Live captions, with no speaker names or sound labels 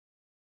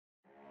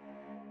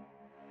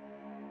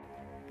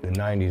The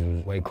 90s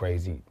was way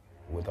crazy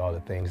with all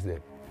the things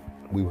that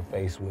we were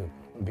faced with,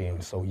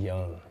 being so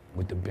young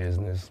with the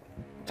business,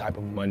 type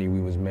of money we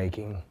was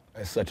making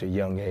at such a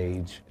young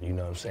age, you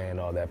know what I'm saying,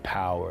 all that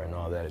power and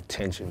all that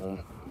attention.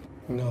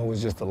 You know, it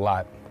was just a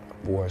lot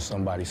for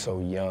somebody so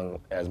young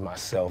as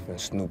myself and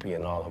Snoopy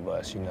and all of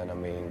us, you know what I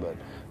mean? But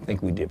I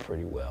think we did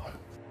pretty well.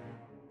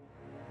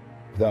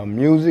 Without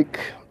music,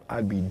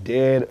 I'd be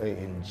dead or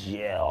in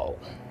jail.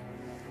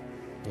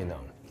 You know,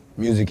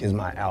 music is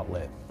my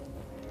outlet.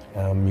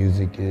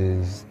 Music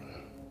is,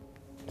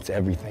 it's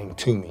everything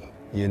to me,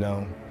 you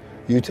know?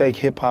 You take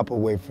hip hop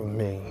away from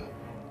me,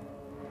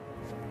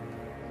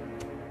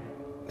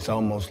 it's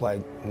almost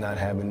like not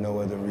having no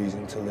other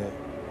reason to live.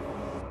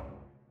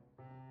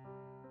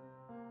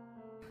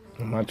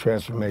 My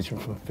transformation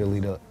from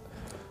Philly to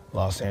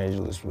Los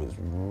Angeles was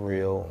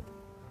real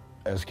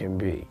as can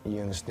be, you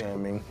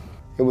understand me?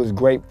 It was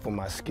great for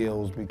my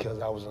skills because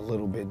I was a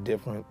little bit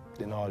different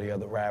than all the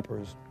other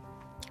rappers,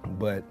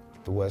 but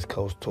the West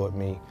Coast taught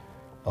me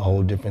a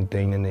whole different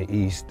thing than the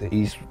East. The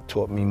East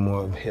taught me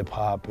more of hip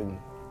hop and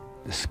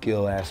the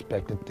skill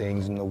aspect of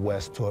things, and the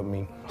West taught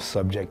me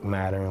subject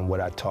matter and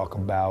what I talk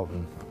about.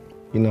 And,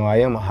 you know, I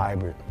am a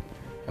hybrid,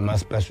 and my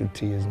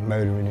specialty is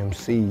murdering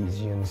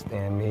MCs, you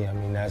understand me? I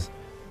mean, that's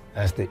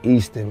the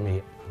East in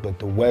me, but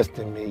the West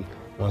in me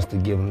wants to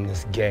give them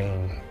this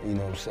game, you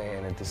know what I'm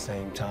saying, at the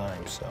same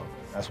time. So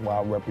that's why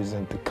I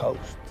represent the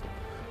coast.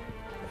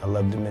 I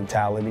love the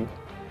mentality,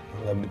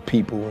 I love the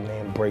people, and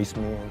they embraced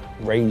me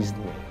and raised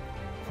me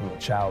from a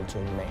child to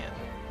a man.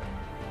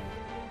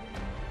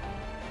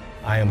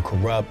 I am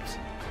Kurupt,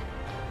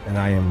 and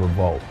I am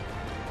Revolt.